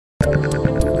Why,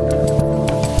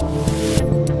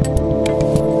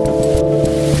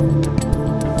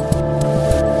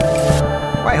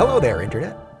 hello there,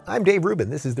 Internet. I'm Dave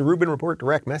Rubin. This is the Rubin Report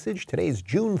Direct Message. Today is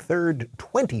June 3rd,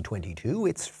 2022.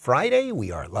 It's Friday.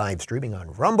 We are live streaming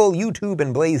on Rumble, YouTube,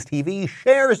 and Blaze TV.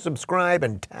 Share, subscribe,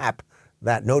 and tap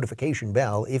that notification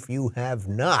bell if you have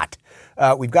not.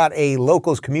 We've got a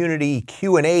locals community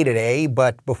Q&A today,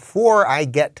 but before I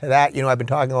get to that, I've been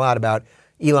talking a lot about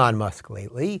Elon Musk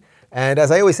lately. And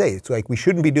as I always say, it's like we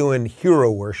shouldn't be doing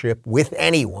hero worship with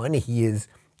anyone. He is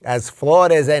as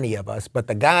flawed as any of us, but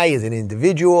the guy is an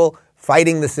individual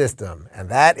fighting the system, and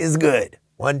that is good.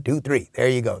 1, 2, 3. There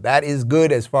you go. That is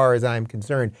good as far as I'm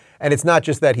concerned. And it's not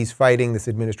just that he's fighting this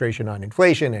administration on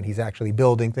inflation and he's actually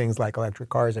building things like electric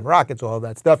cars and rockets, all of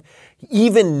that stuff.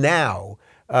 Even now,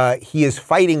 he is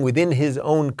fighting within his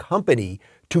own company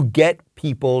to get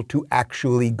people to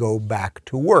actually go back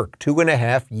to work.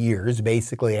 2.5 years,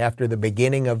 basically, after the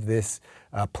beginning of this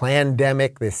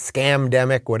plandemic, this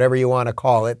scamdemic, whatever you want to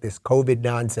call it, this COVID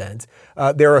nonsense,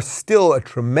 there are still a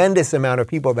tremendous amount of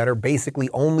people that are basically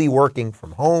only working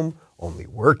from home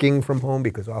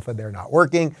because often they're not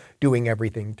working, doing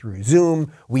everything through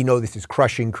Zoom. We know this is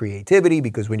crushing creativity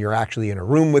because when you're actually in a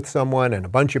room with someone and a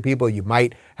bunch of people, you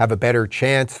might have a better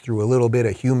chance through a little bit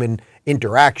of human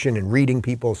interaction and reading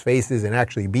people's faces and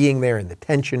actually being there and the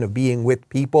tension of being with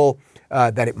people,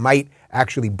 that it might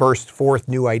actually burst forth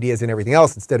new ideas and everything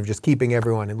else instead of just keeping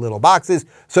everyone in little boxes.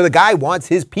 So the guy wants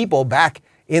his people back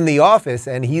in the office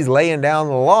and he's laying down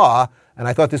the law. And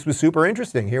I thought this was super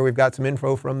interesting. Here we've got some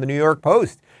info from the New York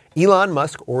Post. Elon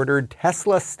Musk ordered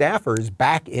Tesla staffers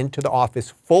back into the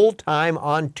office full-time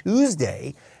on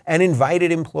Tuesday and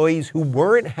invited employees who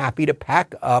weren't happy to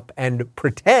pack up and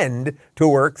pretend to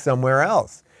work somewhere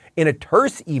else. In a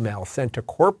terse email sent to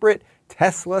corporate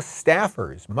Tesla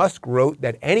staffers, Musk wrote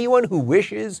that anyone who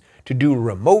wishes to do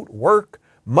remote work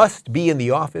must be in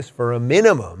the office for a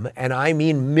minimum, and I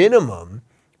mean minimum,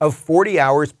 of 40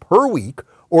 hours per week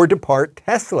or depart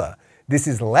Tesla. This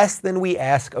is less than we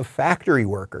ask of factory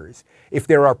workers. If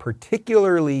there are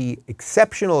particularly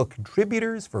exceptional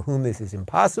contributors for whom this is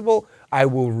impossible, I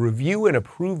will review and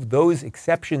approve those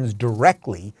exceptions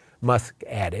directly, Musk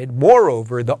added.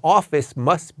 Moreover, the office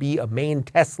must be a main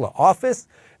Tesla office,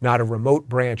 not a remote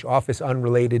branch office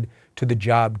unrelated to the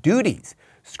job duties.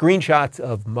 Screenshots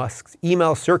of Musk's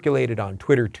email circulated on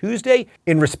Twitter Tuesday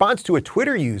in response to a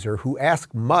Twitter user who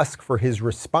asked Musk for his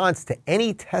response to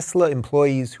any Tesla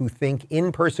employees who think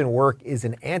in-person work is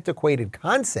an antiquated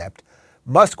concept.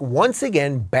 Musk once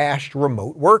again bashed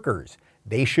remote workers.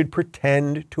 They should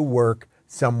pretend to work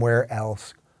somewhere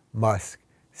else, Musk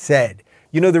said.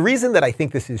 The reason that I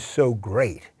think this is so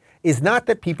great is not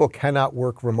that people cannot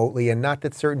work remotely and not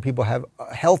that certain people have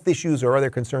health issues or other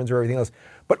concerns or everything else,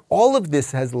 but all of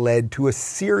this has led to a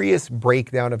serious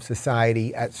breakdown of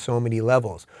society at so many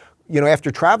levels.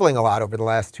 After traveling a lot over the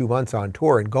last 2 months on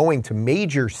tour and going to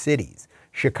major cities,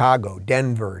 Chicago,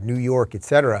 Denver, New York,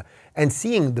 etc., and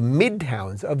seeing the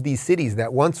midtowns of these cities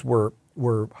that once were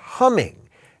humming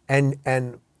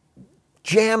and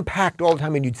jam-packed all the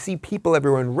time, and you'd see people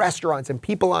everywhere in restaurants and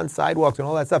people on sidewalks and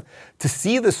all that stuff, to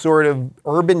see the sort of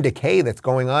urban decay that's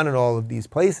going on in all of these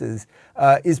places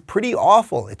is pretty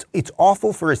awful. It's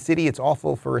awful for a city, it's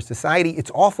awful for a society,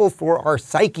 it's awful for our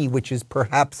psyche, which is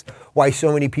perhaps why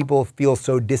so many people feel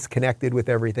so disconnected with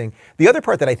everything. The other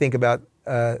part that I think about,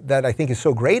 that I think is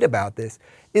so great about this,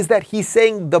 is that he's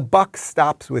saying the buck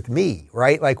stops with me,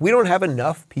 right? Like, we don't have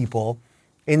enough people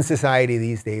in society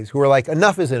these days who are like,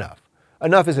 enough is enough.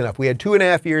 Enough is enough. We had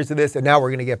 2.5 years of this, and now we're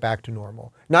going to get back to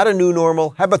normal. Not a new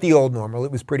normal. How about the old normal?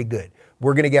 It was pretty good.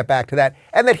 We're going to get back to that.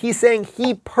 And that he's saying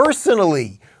he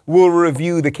personally will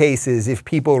review the cases if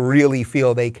people really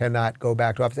feel they cannot go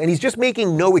back to office. And he's just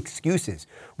making no excuses.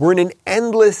 We're in an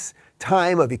endless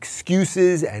time of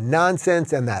excuses and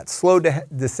nonsense and that slow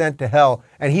descent to hell.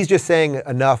 And he's just saying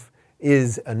enough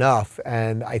is enough.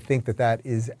 And I think that that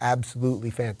is absolutely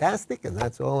fantastic. And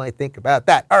that's all I think about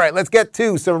that. All right, let's get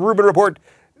to some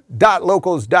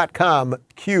RubinReport.locals.com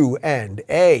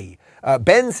Q&A.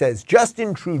 Ben says,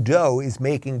 Justin Trudeau is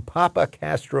making Papa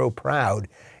Castro proud.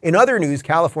 In other news,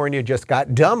 California just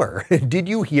got dumber. Did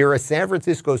you hear a San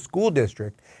Francisco school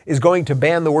district is going to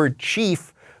ban the word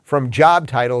chief from job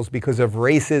titles because of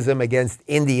racism against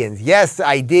Indians? Yes,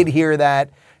 I did hear that.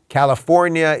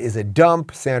 California is a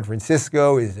dump. San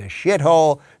Francisco is a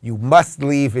shithole. You must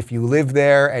leave if you live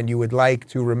there and you would like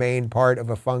to remain part of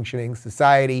a functioning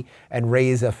society and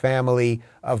raise a family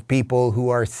of people who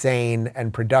are sane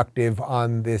and productive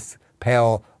on this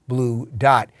pale blue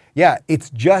dot. Yeah, it's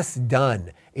just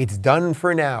done. It's done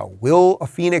for now. Will a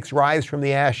phoenix rise from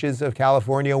the ashes of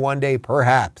California one day?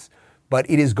 Perhaps. But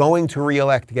it is going to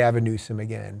re-elect Gavin Newsom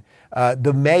again.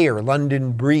 The mayor,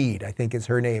 London Breed, I think is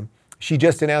her name, she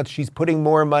just announced she's putting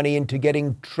more money into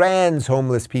getting trans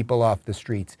homeless people off the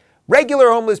streets. Regular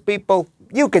homeless people,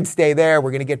 you can stay there.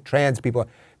 We're going to get trans people.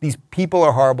 These people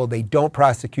are horrible. They don't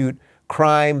prosecute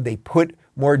crime. They put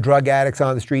more drug addicts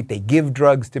on the street. They give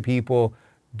drugs to people.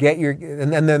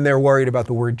 And then they're worried about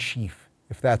the word chief,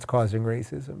 if that's causing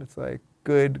racism. It's like,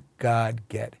 good God,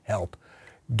 get help.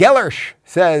 Gellersh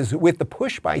says, with the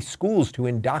push by schools to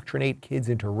indoctrinate kids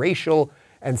into racial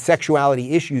and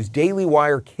sexuality issues, Daily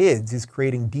Wire Kids is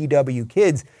creating DW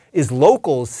Kids. Is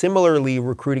Locals similarly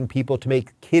recruiting people to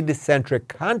make kid-centric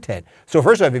content? So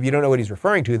first off, if you don't know what he's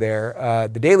referring to there,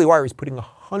 the Daily Wire is putting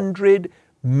 $100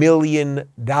 million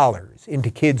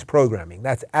into kids programming.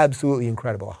 That's absolutely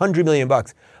incredible. $100 million.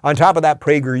 On top of that,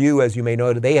 PragerU, as you may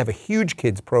know, they have a huge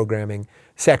kids programming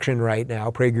section right now,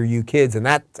 PragerU Kids, and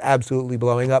that's absolutely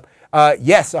blowing up.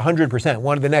 Yes, 100%.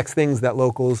 One of the next things that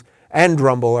Locals and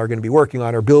Rumble are going to be working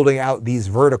on are building out these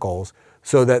verticals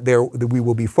so that we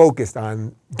will be focused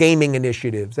on gaming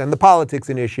initiatives and the politics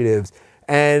initiatives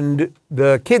and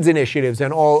the kids initiatives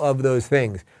and all of those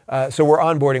things. So we're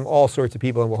onboarding all sorts of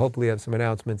people, and we'll hopefully have some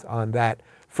announcements on that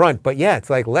front. But yeah, it's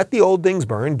like, let the old things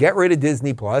burn, get rid of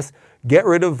Disney Plus, get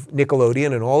rid of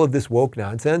Nickelodeon and all of this woke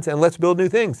nonsense, and let's build new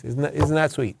things. Isn't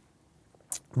that sweet?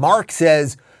 Mark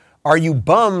says, are you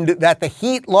bummed that the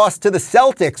Heat lost to the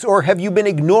Celtics, or have you been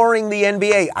ignoring the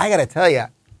NBA? I got to tell you,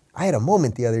 I had a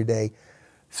moment the other day.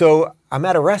 So I'm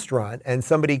at a restaurant and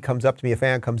somebody comes up to me, a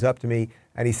fan comes up to me,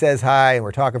 and he says hi, and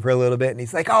we're talking for a little bit, and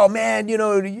he's like, oh man,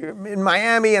 you're in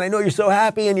Miami, and I know you're so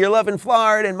happy, and you're loving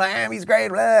Florida, and Miami's great,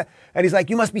 blah. And he's like,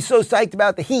 you must be so psyched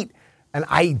about the Heat. And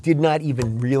I did not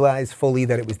even realize fully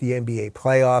that it was the NBA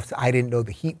playoffs. I didn't know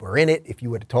the Heat were in it. If you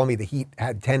would have told me the Heat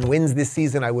had 10 wins this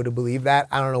season, I would have believed that.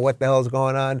 I don't know what the hell is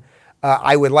going on.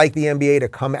 I would like the NBA to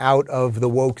come out of the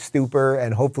woke stupor,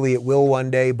 and hopefully it will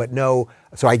one day, but no.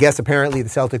 So I guess apparently the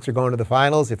Celtics are going to the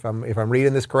finals, if I'm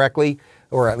reading this correctly,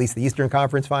 or at least the Eastern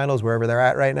Conference Finals, wherever they're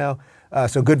at right now.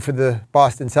 So good for the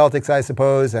Boston Celtics, I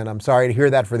suppose, and I'm sorry to hear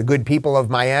that for the good people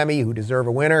of Miami who deserve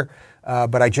a winner.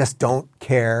 But I just don't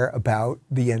care about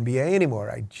the NBA anymore.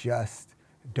 I just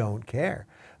don't care.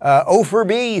 O for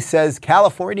B says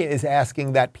California is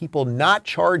asking that people not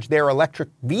charge their electric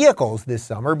vehicles this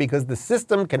summer because the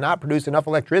system cannot produce enough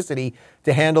electricity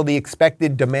to handle the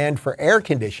expected demand for air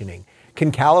conditioning.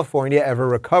 Can California ever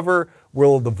recover?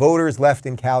 Will the voters left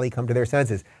in Cali come to their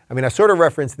senses? I mean, I sort of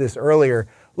referenced this earlier.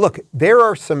 Look, there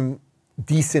are some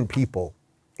decent people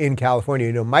in California.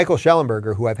 You know, Michael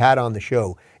Schellenberger, who I've had on the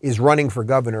show, is running for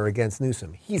governor against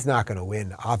Newsom. He's not going to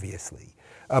win, obviously.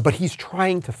 But he's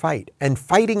trying to fight, and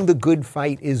fighting the good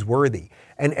fight is worthy.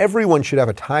 And everyone should have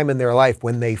a time in their life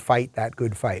when they fight that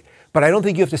good fight. But I don't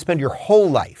think you have to spend your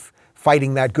whole life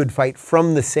fighting that good fight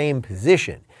from the same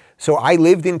position. So I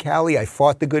lived in Cali, I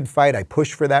fought the good fight, I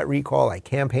pushed for that recall, I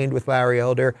campaigned with Larry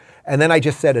Elder, and then I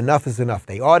just said enough is enough.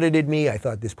 They audited me, I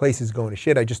thought this place is going to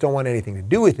shit, I just don't want anything to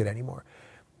do with it anymore.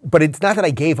 But it's not that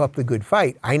I gave up the good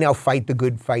fight. I now fight the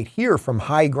good fight here from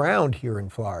high ground here in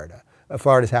Florida.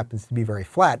 Florida happens to be very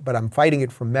flat, but I'm fighting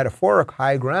it from metaphoric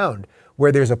high ground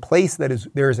where there's a place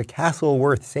there is a castle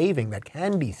worth saving that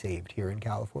can be saved here in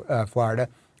Florida.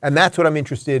 And that's what I'm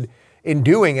interested in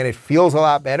doing. And it feels a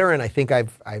lot better. And I think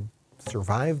I've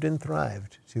survived and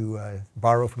thrived, to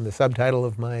borrow from the subtitle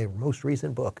of my most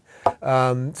recent book.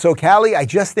 So Cali, I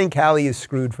just think Cali is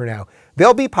screwed for now.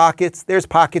 There'll be pockets. There's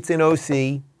pockets in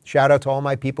OC. Shout out to all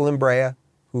my people in Brea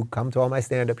who come to all my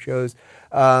stand-up shows.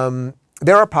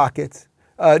 There are pockets.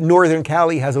 Northern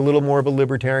Cali has a little more of a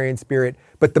libertarian spirit,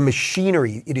 but the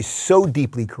machinery, it is so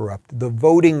deeply corrupt. The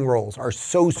voting rolls are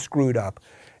so screwed up.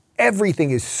 Everything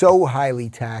is so highly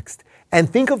taxed. And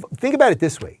think about it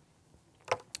this way.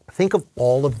 Think of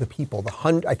all of the people,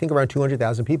 I think around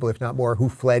 200,000 people, if not more, who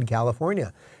fled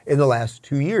California in the last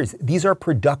 2 years. These are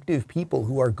productive people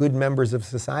who are good members of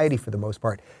society for the most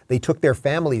part. They took their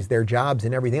families, their jobs,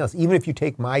 and everything else. Even if you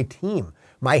take my team,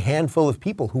 my handful of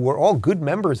people who were all good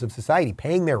members of society,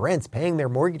 paying their rents, paying their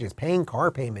mortgages, paying car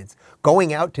payments,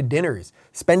 going out to dinners,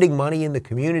 spending money in the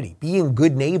community, being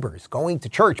good neighbors, going to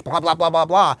church, blah, blah, blah, blah,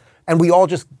 blah. And we all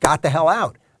just got the hell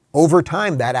out. Over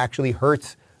time, that actually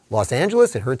hurts Los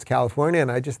Angeles, it hurts California,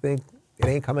 and I just think it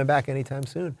ain't coming back anytime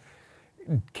soon.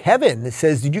 Kevin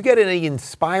says, did you get any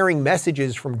inspiring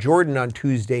messages from Jordan on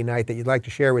Tuesday night that you'd like to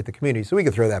share with the community? So we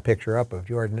could throw that picture up of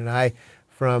Jordan and I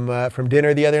from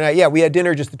dinner the other night. Yeah, we had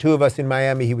dinner, just the two of us in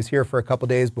Miami. He was here for a couple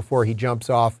days before he jumps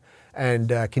off and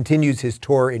continues his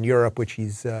tour in Europe, which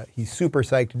he's super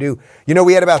psyched to do. You know,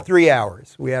 we had about 3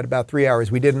 hours. We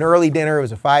did an early dinner. It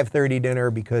was a 5:30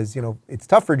 dinner because, you know, it's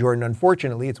tough for Jordan.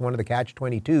 Unfortunately, it's one of the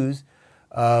catch-22s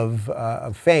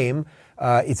of fame.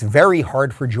 It's very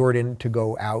hard for Jordan to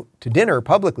go out to dinner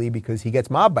publicly because he gets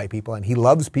mobbed by people, and he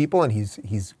loves people, and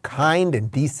he's kind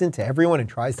and decent to everyone and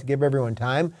tries to give everyone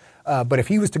time. But if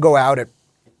he was to go out at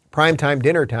prime time,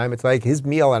 dinner time, it's like his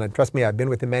meal, and trust me, I've been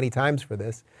with him many times for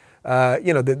this,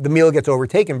 you know, the meal gets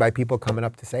overtaken by people coming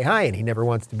up to say hi, and he never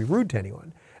wants to be rude to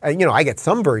anyone. And, you know, I get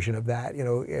some version of that. You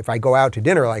know, if I go out to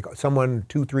dinner, like someone,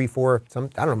 2, 3, 4, I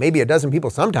don't know, maybe a dozen people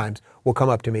sometimes will come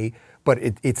up to me, but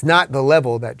it's not the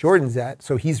level that Jordan's at.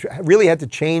 So he's really had to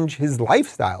change his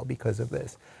lifestyle because of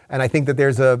this. And I think that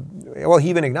he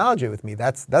even acknowledged it with me.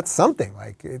 That's something.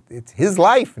 Like, it's his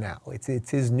life now.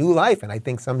 It's his new life. And I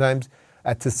think sometimes,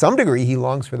 to some degree, he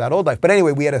longs for that old life. But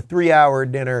anyway, we had a 3-hour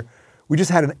dinner. We just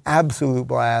had an absolute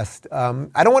blast.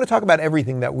 I don't want to talk about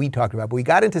everything that we talked about, but we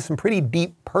got into some pretty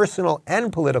deep personal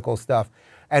and political stuff.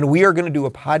 And we are going to do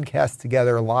a podcast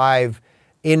together live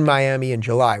in Miami in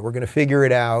July. We're going to figure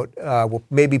it out. We'll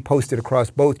maybe post it across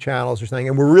both channels or something.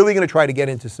 And we're really going to try to get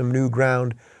into some new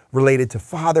ground related to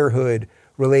fatherhood,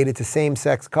 related to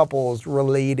same-sex couples,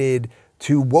 related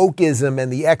to wokeism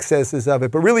and the excesses of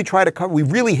it, but really try to cover. We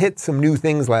really hit some new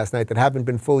things last night that haven't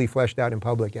been fully fleshed out in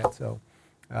public yet. So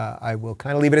I will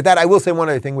kind of leave it at that. I will say one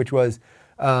other thing, which was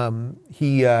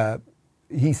he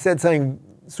said something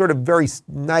sort of very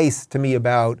nice to me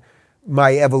about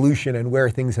my evolution and where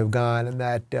things have gone, and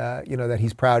that you know, that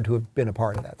he's proud to have been a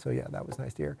part of that. So yeah, that was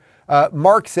nice to hear.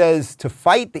 Mark says, to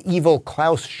fight the evil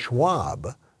Klaus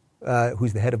Schwab,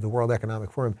 who's the head of the World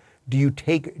Economic Forum, do you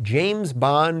take James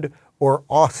Bond or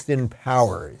Austin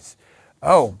Powers?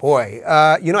 Oh boy,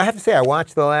 you know, I have to say I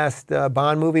watched the last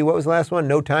Bond movie. What was the last one?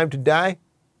 No Time to Die.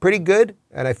 Pretty good,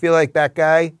 and I feel like that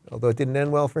guy, although it didn't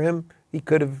end well for him, he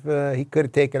could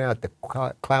have taken out the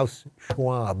Klaus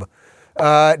Schwab.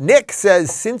 Nick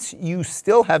says, since you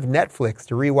still have Netflix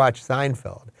to rewatch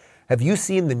Seinfeld, have you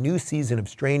seen the new season of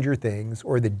Stranger Things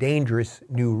or the dangerous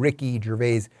new Ricky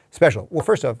Gervais special? Well,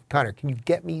 first off, Connor, can you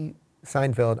get me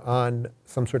Seinfeld on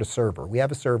some sort of server? We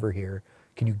have a server here.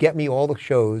 Can you get me all the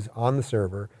shows on the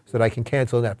server so that I can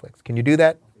cancel Netflix? Can you do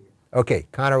that? Okay,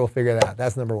 Connor will figure that out.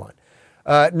 That's number one.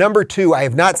 Number two, I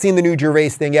have not seen the new Gervais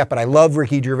thing yet, but I love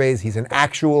Ricky Gervais. He's an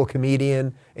actual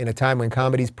comedian in a time when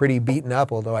comedy's pretty beaten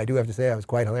up, although I do have to say I was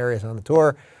quite hilarious on the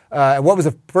tour. And what was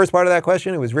the first part of that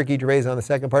question? It was Ricky Gervais on the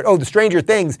second part. Oh, the Stranger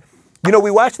Things. You know, we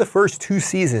watched the first 2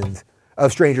 seasons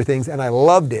of Stranger Things, and I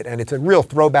loved it. And it's a real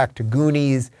throwback to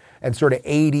Goonies and sort of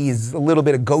 80s, a little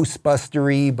bit of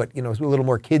Ghostbustery, but, you know, a little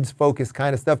more kids-focused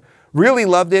kind of stuff. Really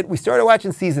loved it. We started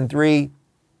watching season 3.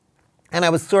 And I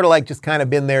was sort of like just kind of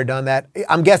been there, done that.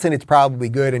 I'm guessing it's probably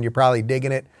good and you're probably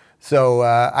digging it. So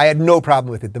I had no problem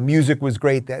with it. The music was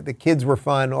great. The kids were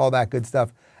fun, all that good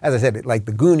stuff. As I said, like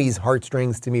the Goonies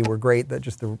heartstrings to me were great. That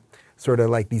just the sort of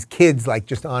like these kids like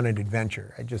just on an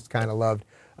adventure. I just kind of loved.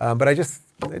 But it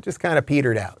just kind of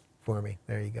petered out for me.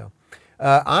 There you go.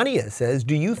 Anya says,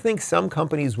 do you think some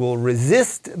companies will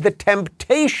resist the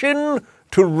temptation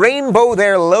to rainbow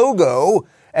their logo?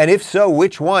 And if so,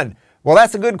 which one? Well,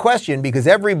 that's a good question because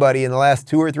everybody in the last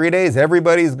 2 or 3 days,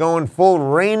 everybody's going full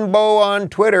rainbow on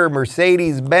Twitter.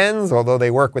 Mercedes-Benz, although they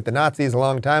worked with the Nazis a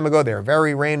long time ago, they're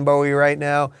very rainbowy right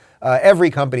now. Every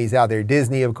company's out there.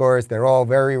 Disney, of course, they're all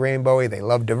very rainbowy. They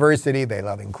love diversity. They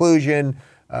love inclusion.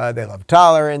 They love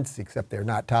tolerance, except they're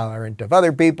not tolerant of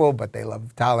other people, but they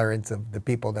love tolerance of the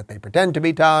people that they pretend to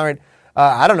be tolerant.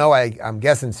 I don't know. I'm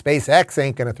guessing SpaceX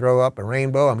ain't going to throw up a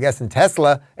rainbow. I'm guessing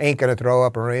Tesla ain't going to throw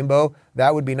up a rainbow.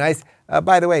 That would be nice.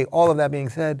 By the way, all of that being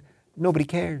said, nobody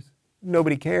cares.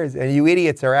 Nobody cares. And you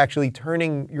idiots are actually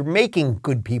you're making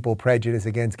good people prejudice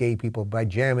against gay people by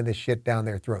jamming this shit down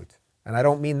their throats. And I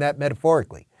don't mean that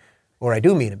metaphorically, or I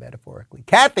do mean it metaphorically.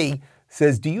 Kathy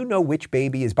says, do you know which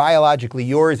baby is biologically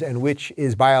yours and which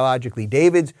is biologically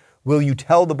David's? Will you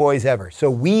tell the boys ever?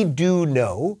 So we do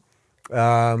know.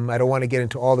 I don't want to get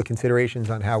into all the considerations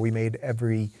on how we made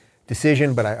every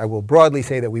decision, but I will broadly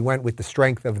say that we went with the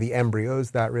strength of the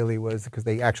embryos. That really was because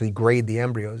they actually grade the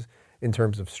embryos in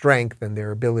terms of strength and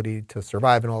their ability to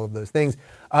survive and all of those things.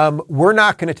 We're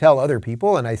not going to tell other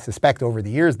people, and I suspect over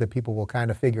the years that people will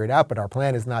kind of figure it out, but our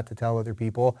plan is not to tell other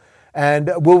people. And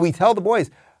will we tell the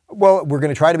boys? Well, we're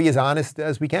going to try to be as honest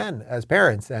as we can as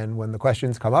parents. And when the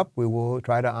questions come up, we will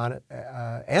try to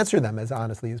answer them as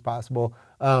honestly as possible.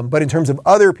 But in terms of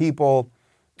other people,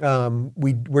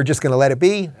 we're just going to let it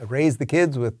be, raise the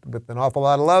kids with an awful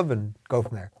lot of love and go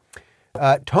from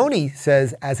there. Tony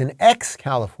says, as an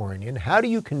ex-Californian, how do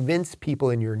you convince people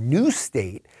in your new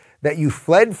state that you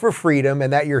fled for freedom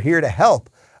and that you're here to help.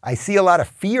 I see a lot of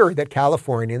fear that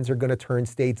Californians are going to turn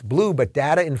states blue, but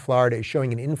data in Florida is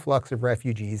showing an influx of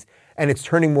refugees and it's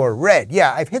turning more red.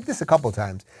 Yeah, I've hit this a couple of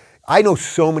times. I know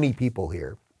so many people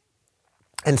here,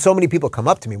 and so many people come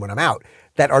up to me when I'm out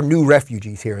that are new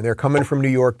refugees here. And they're coming from New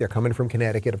York, they're coming from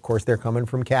Connecticut, of course, they're coming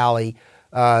from Cali,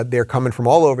 they're coming from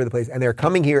all over the place, and they're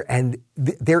coming here, and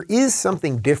there is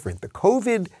something different. The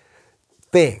COVID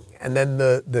thing, and then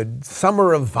the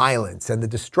summer of violence and the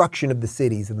destruction of the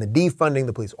cities and the defunding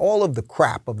the police, all of the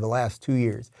crap of the last 2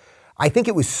 years, I think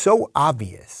it was so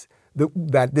obvious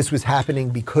that this was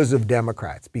happening because of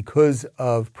Democrats, because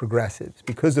of progressives,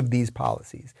 because of these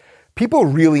policies. People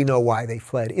really know why they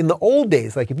fled. In the old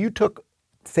days, like if you took,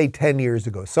 say 10 years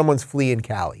ago, someone's fleeing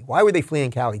Cali. Why were they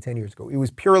fleeing Cali 10 years ago? It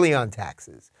was purely on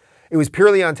taxes. It was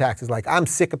purely on taxes, like I'm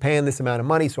sick of paying this amount of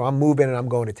money, so I'm moving and I'm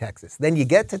going to Texas. Then you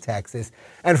get to Texas,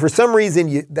 and for some reason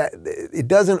it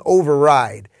doesn't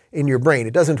override in your brain.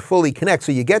 It doesn't fully connect,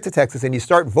 so you get to Texas and you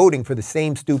start voting for the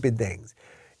same stupid things.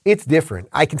 It's different.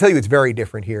 I can tell you it's very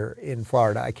different here in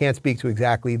Florida. I can't speak to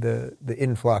exactly the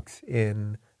influx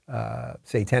in,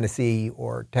 say, Tennessee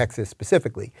or Texas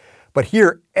specifically. But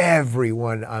here,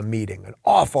 everyone I'm meeting, an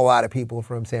awful lot of people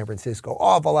from San Francisco,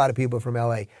 awful lot of people from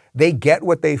LA, they get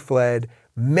what they fled.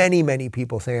 Many, many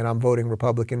people saying I'm voting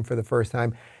Republican for the first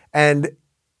time. And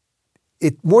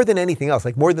it, more than anything else,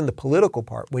 like more than the political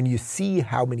part, when you see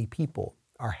how many people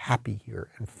are happy here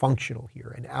and functional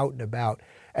here and out and about,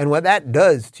 and what that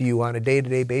does to you on a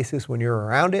day-to-day basis when you're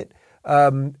around it,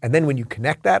 and then when you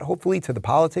connect that, hopefully, to the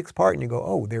politics part, and you go,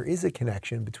 oh, there is a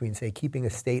connection between, say, keeping a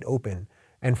state open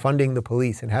and funding the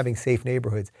police and having safe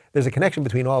neighborhoods. There's a connection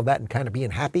between all of that and kind of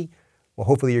being happy. Well,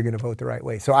 hopefully you're going to vote the right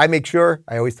way. So I make sure,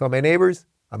 I always tell my neighbors,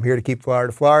 I'm here to keep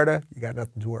Florida, Florida. You got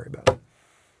nothing to worry about.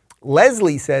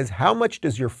 Leslie says, how much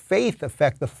does your faith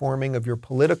affect the forming of your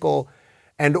political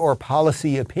and or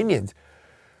policy opinions?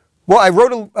 Well, I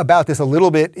wrote about this a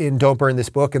little bit in Don't Burn This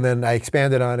Book, and then I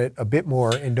expanded on it a bit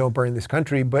more in Don't Burn This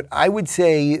Country. But I would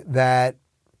say that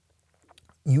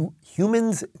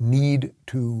humans need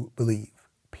to believe.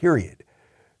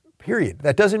 Period.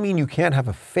 That doesn't mean you can't have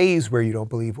a phase where you don't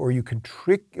believe, or you can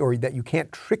trick, or that you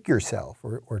can't trick yourself,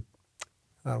 or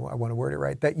I want to word it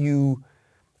right,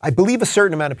 I believe a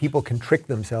certain amount of people can trick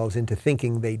themselves into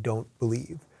thinking they don't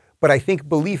believe. But I think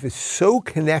belief is so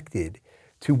connected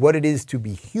to what it is to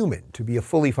be human, to be a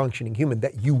fully functioning human,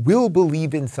 that you will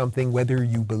believe in something whether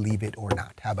you believe it or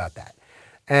not. How about that?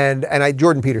 And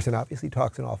Jordan Peterson obviously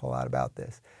talks an awful lot about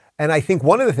this. And I think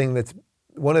one of the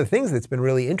things that's been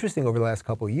really interesting over the last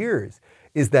couple of years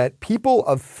is that people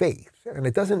of faith, and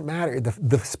it doesn't matter,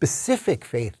 the specific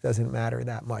faith doesn't matter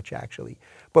that much actually,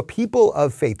 but people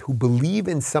of faith who believe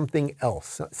in something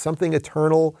else, something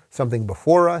eternal, something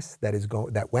before us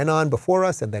that went on before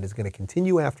us and that is going to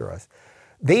continue after us,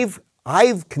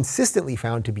 I've consistently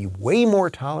found to be way more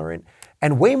tolerant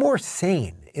and way more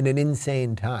sane in an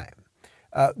insane time.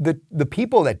 The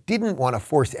people that didn't want to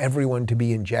force everyone to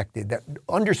be injected, that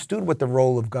understood what the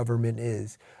role of government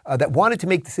is, that wanted to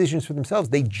make decisions for themselves,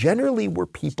 they generally were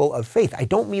people of faith. I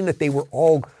don't mean that they were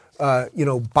all,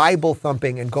 Bible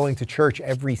thumping and going to church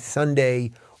every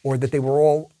Sunday, or that they were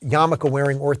all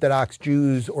yarmulke-wearing Orthodox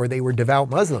Jews, or they were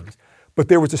devout Muslims. But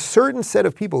there was a certain set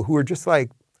of people who were just like,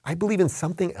 I believe in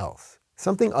something else.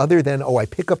 Something other than, I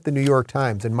pick up the New York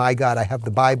Times and my God, I have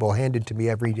the Bible handed to me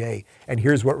every day and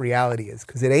here's what reality is,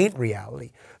 because it ain't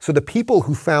reality. So the people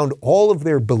who found all of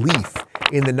their belief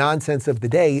in the nonsense of the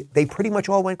day, they pretty much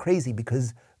all went crazy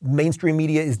because mainstream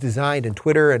media is designed, and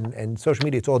Twitter and social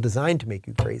media, it's all designed to make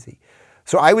you crazy.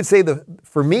 So I would say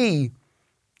for me,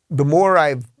 the more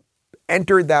I've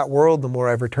entered that world, the more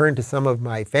I've returned to some of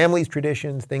my family's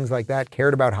traditions, things like that,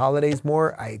 cared about holidays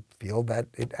more, I feel that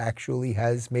it actually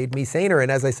has made me saner. And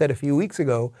as I said a few weeks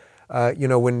ago,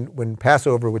 when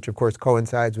Passover, which of course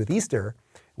coincides with Easter,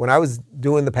 when I was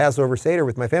doing the Passover Seder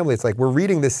with my family, it's like we're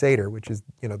reading this Seder, which is,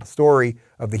 the story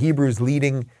of the Hebrews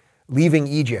leaving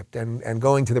Egypt and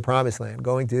going to the Promised Land,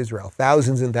 going to Israel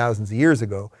thousands and thousands of years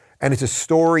ago. And it's a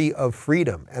story of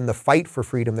freedom and the fight for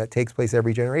freedom that takes place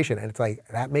every generation. And it's like,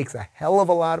 that makes a hell of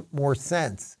a lot more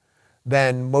sense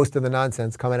than most of the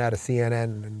nonsense coming out of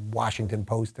CNN and Washington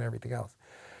Post and everything else.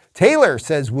 Taylor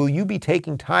says, will you be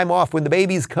taking time off when the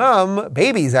babies come?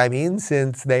 Babies, I mean,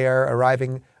 since they are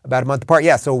arriving about a month apart.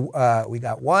 Yeah, so we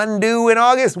got one due in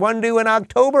August, one due in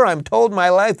October. I'm told my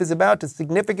life is about to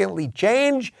significantly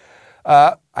change.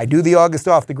 I do the August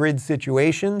off the grid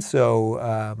situation, so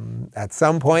at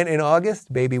some point in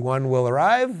August, baby one will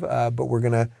arrive, but we're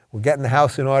getting the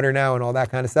house in order now and all that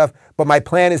kind of stuff. But my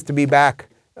plan is to be back,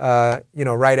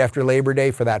 right after Labor Day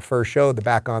for that first show, the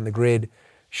Back on the Grid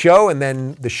show, and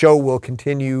then the show will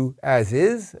continue as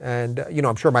is. And,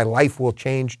 I'm sure my life will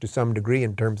change to some degree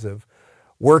in terms of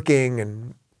working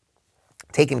and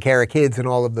taking care of kids and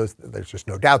all of those. There's just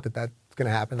no doubt that that's going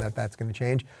to happen, that's going to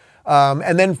change.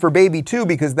 And then for baby 2,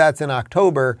 because that's in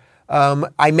October,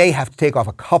 I may have to take off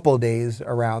a couple days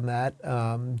around that,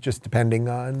 just depending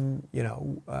on,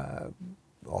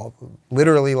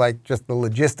 literally like just the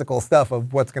logistical stuff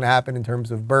of what's going to happen in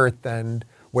terms of birth and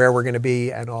where we're going to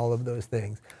be and all of those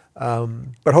things.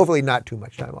 But hopefully not too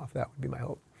much time off. That would be my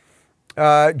hope.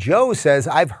 Joe says,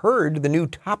 I've heard the new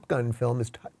Top Gun film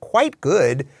is quite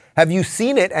good. Have you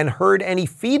seen it and heard any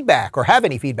feedback or have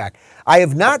any feedback? I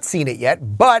have not seen it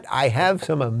yet, but I have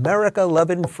some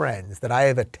America-loving friends that I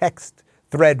have a text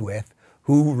thread with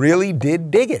who really did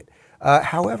dig it.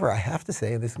 However, I have to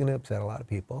say, and this is going to upset a lot of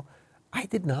people, I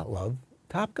did not love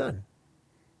Top Gun.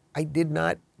 I did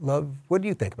not love, what do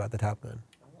you think about the Top Gun?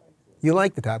 You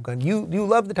like the Top Gun. You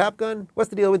love the Top Gun? What's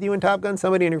the deal with you and Top Gun?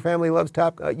 Somebody in your family loves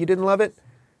Top Gun. You didn't love it?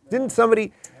 Didn't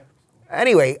somebody?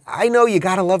 Anyway, I know you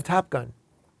got to love Top Gun.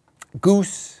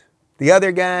 Goose, the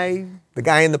other guy, the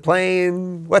guy in the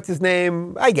plane, what's his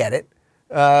name? I get it.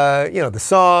 The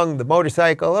song, the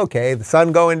motorcycle, okay, the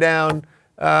sun going down.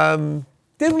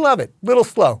 Didn't love it. Little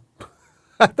slow.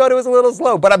 I thought it was a little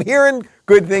slow, but I'm hearing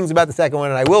good things about the second one,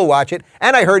 and I will watch it.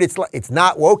 And I heard it's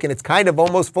not woke, and it's kind of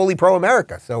almost fully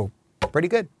pro-America, so pretty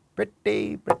good.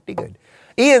 Pretty good.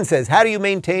 Ian says, how do you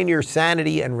maintain your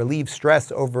sanity and relieve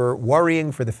stress over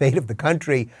worrying for the fate of the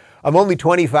country? I'm only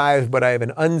 25, but I have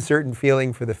an uncertain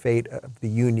feeling for the fate of the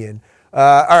Union.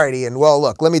 All right, Ian. Well,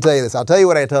 look, let me tell you this. I'll tell you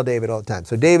what I tell David all the time.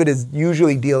 So David is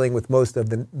usually dealing with most of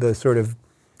the sort of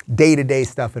day-to-day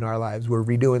stuff in our lives. We're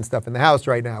redoing stuff in the house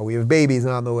right now. We have babies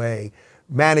on the way,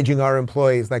 managing our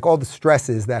employees, like all the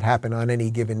stresses that happen on any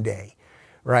given day,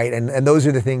 right? And those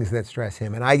are the things that stress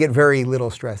him. And I get very little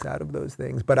stress out of those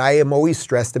things. But I am always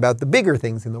stressed about the bigger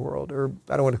things in the world, or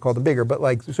I don't want to call them bigger, but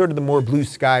like sort of the more blue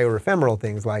sky or ephemeral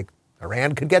things, like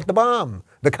Iran could get the bomb.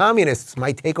 The communists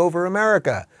might take over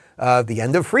America. The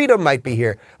end of freedom might be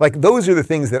here. Like those are the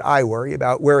things that I worry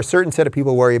about, where a certain set of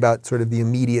people worry about sort of the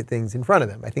immediate things in front of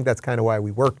them. I think that's kind of why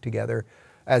we work together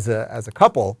as a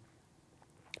couple.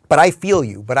 But I feel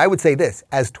you. But I would say this,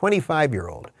 as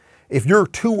 25-year-old, if you're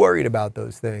too worried about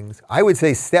those things, I would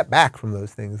say step back from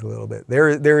those things a little bit.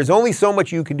 There is only so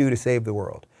much you can do to save the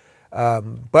world.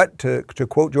 But to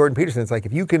quote Jordan Peterson, it's like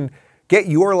if you can get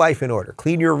your life in order,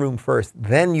 clean your room first,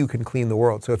 then you can clean the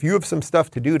world. So if you have some stuff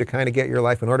to do to kind of get your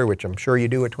life in order, which I'm sure you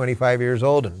do at 25 years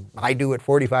old, and I do at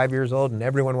 45 years old, and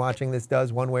everyone watching this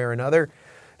does one way or another,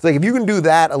 it's like if you can do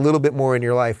that a little bit more in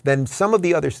your life, then some of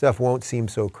the other stuff won't seem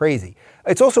so crazy.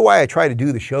 It's also why I try to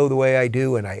do the show the way I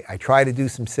do, and I try to do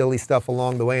some silly stuff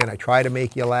along the way, and I try to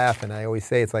make you laugh. And I always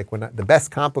say it's like the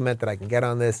best compliment that I can get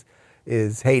on this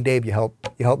is, hey, Dave, you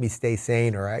help me stay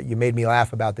sane, or you made me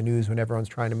laugh about the news when everyone's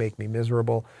trying to make me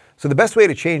miserable. So the best way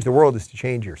to change the world is to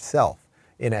change yourself,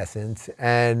 in essence.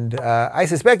 And I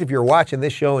suspect if you're watching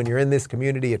this show and you're in this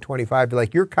community at 25,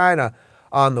 you're kind of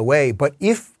on the way. But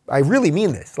if, I really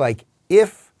mean this, like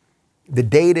if the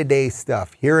day-to-day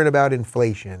stuff, hearing about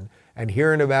inflation and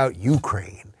hearing about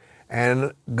Ukraine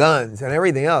and guns and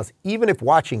everything else, even if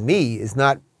watching me is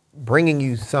not bringing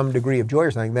you some degree of joy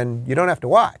or something, then you don't have to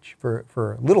watch for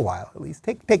a little while at least.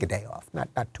 Take a day off, not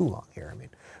too long here. I mean,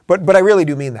 but I really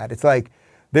do mean that. It's like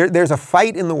there's a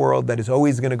fight in the world that is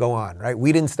always going to go on, right?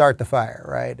 We didn't start the fire,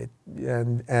 right?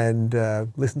 And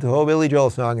listen to the whole Billy Joel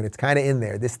song, and it's kind of in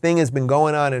there. This thing has been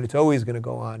going on, and it's always going to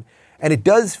go on. And it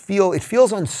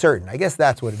feels uncertain. I guess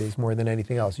that's what it is more than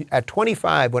anything else. At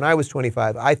 25, when I was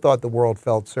 25, I thought the world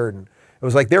felt certain. It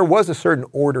was like there was a certain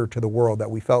order to the world that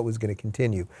we felt was going to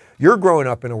continue. You're growing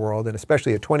up in a world, and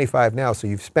especially at 25 now, so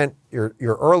you've spent your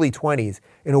early 20s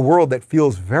in a world that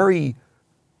feels very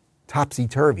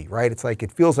topsy-turvy, right? It's like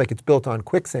it feels like it's built on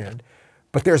quicksand,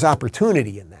 but there's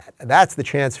opportunity in that. And that's the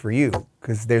chance for you,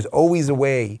 because there's always a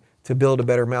way to build a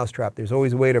better mousetrap. There's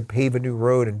always a way to pave a new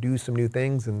road and do some new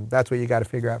things, and that's what you got to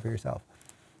figure out for yourself.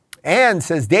 Anne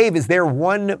says, Dave, is there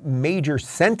one major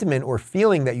sentiment or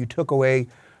feeling that you took away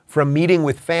from meeting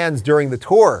with fans during the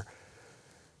tour?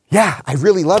 Yeah, I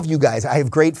really love you guys. I have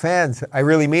great fans. I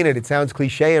really mean it. It sounds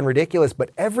cliche and ridiculous, but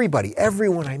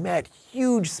everyone I met,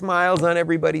 huge smiles on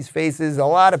everybody's faces. A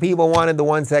lot of people wanted the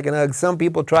 1 second hug. Some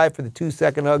people tried for the 2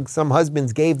 second hug. Some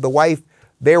husbands gave the wife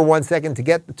their 1 second to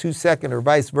get the 2 second, or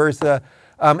vice versa.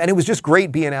 And it was just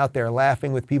great being out there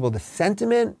laughing with people. The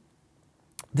sentiment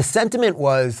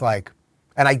was like,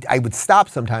 and I would stop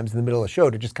sometimes in the middle of the show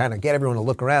to just kind of get everyone to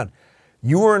look around.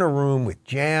 You were in a room with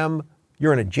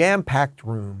you're in a jam-packed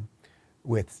room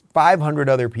with 500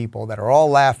 other people that are all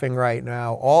laughing right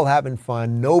now, all having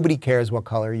fun. Nobody cares what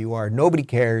color you are. Nobody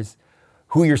cares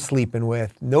who you're sleeping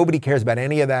with. Nobody cares about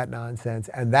any of that nonsense.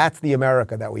 And that's the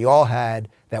America that we all had,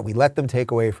 that we let them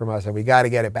take away from us, and we got to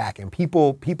get it back. And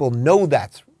people know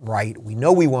that's right. We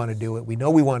know we want to do it. We know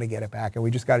we want to get it back, and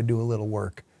we just got to do a little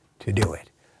work to do it.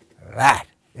 That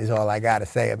is all I got to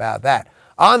say about that.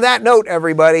 On that note,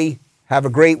 everybody, have a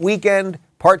great weekend.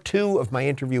 Part 2 of my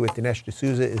interview with Dinesh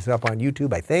D'Souza is up on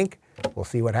YouTube, I think. We'll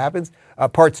see what happens.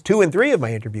 Parts 2 and 3 of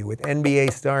my interview with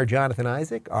NBA star Jonathan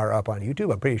Isaac are up on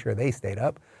YouTube. I'm pretty sure they stayed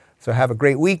up. So have a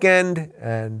great weekend,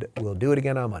 and we'll do it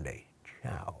again on Monday.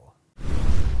 Ciao.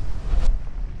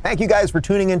 Thank you guys for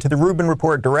tuning into the Rubin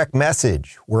Report Direct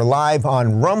Message. We're live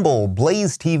on Rumble,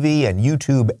 Blaze TV, and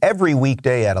YouTube every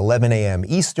weekday at 11 a.m.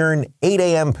 Eastern, 8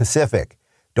 a.m. Pacific.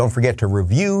 Don't forget to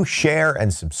review, share,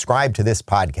 and subscribe to this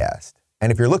podcast.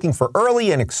 And if you're looking for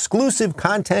early and exclusive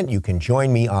content, you can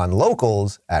join me on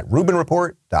Locals at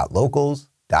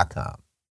rubinreport.locals.com.